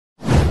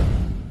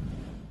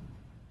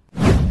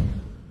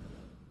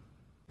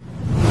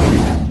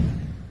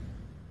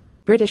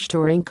British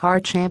Touring Car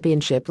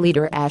Championship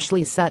leader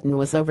Ashley Sutton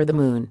was over the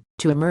moon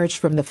to emerge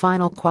from the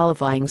final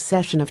qualifying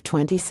session of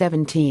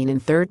 2017 in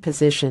third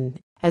position,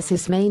 as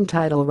his main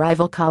title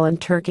rival Colin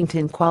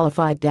Turkington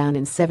qualified down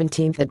in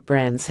 17th at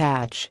Brands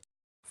Hatch.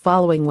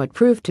 Following what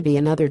proved to be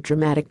another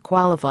dramatic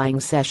qualifying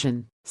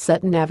session,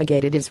 Sutton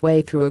navigated his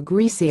way through a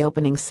greasy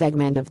opening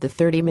segment of the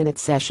 30-minute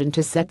session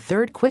to set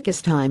third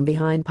quickest time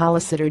behind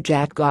policitor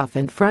Jack Goff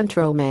and front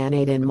row man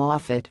Aidan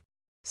Moffat.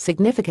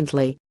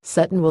 Significantly,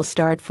 Sutton will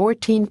start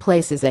 14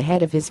 places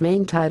ahead of his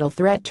main title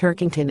threat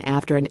Turkington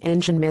after an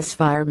engine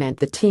misfire meant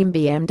the Team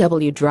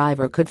BMW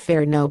driver could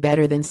fare no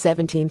better than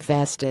 17th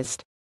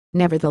fastest.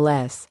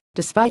 Nevertheless,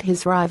 despite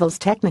his rival's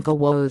technical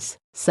woes,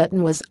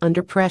 Sutton was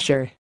under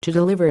pressure to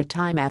deliver a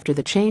time after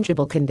the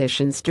changeable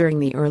conditions during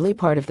the early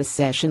part of the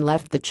session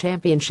left the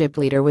championship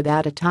leader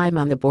without a time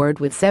on the board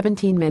with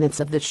 17 minutes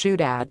of the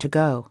shootout to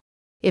go.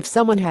 "If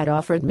someone had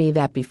offered me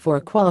that before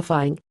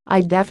qualifying,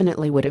 I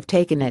definitely would have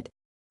taken it.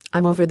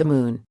 I'm over the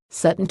moon,"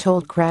 Sutton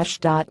told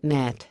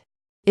Crash.net.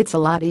 "It's a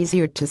lot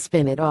easier to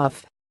spin it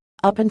off.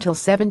 Up until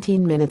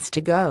 17 minutes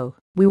to go,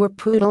 we were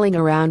poodling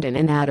around in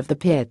and out of the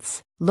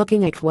pits,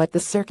 looking at what the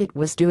circuit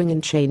was doing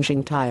and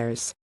changing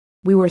tires.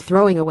 We were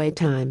throwing away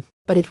time,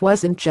 but it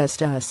wasn't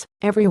just us,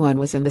 everyone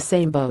was in the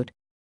same boat.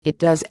 It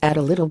does add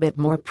a little bit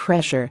more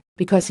pressure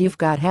because you've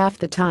got half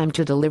the time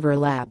to deliver a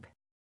lap."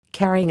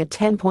 Carrying a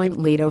 10-point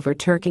lead over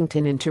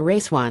Turkington into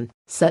race 1,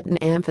 Sutton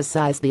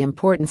emphasized the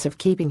importance of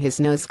keeping his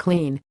nose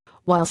clean,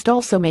 whilst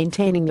also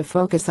maintaining the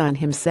focus on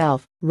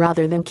himself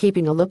rather than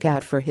keeping a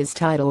lookout for his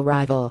title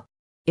rival.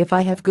 "If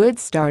I have good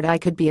start I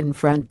could be in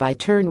front by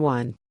turn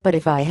 1, but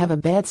if I have a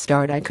bad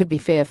start I could be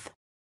 5th.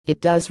 It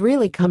does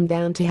really come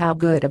down to how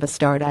good of a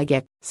start I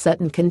get,"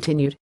 Sutton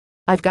continued.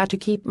 "I've got to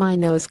keep my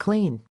nose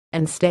clean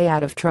and stay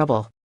out of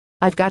trouble.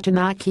 I've got to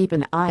not keep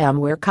an eye on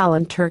where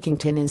Colin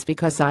Turkington is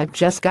because I've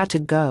just got to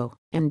go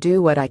and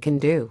do what I can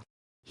do.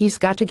 He's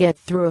got to get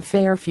through a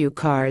fair few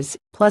cars,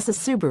 plus a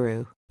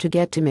Subaru, to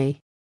get to me.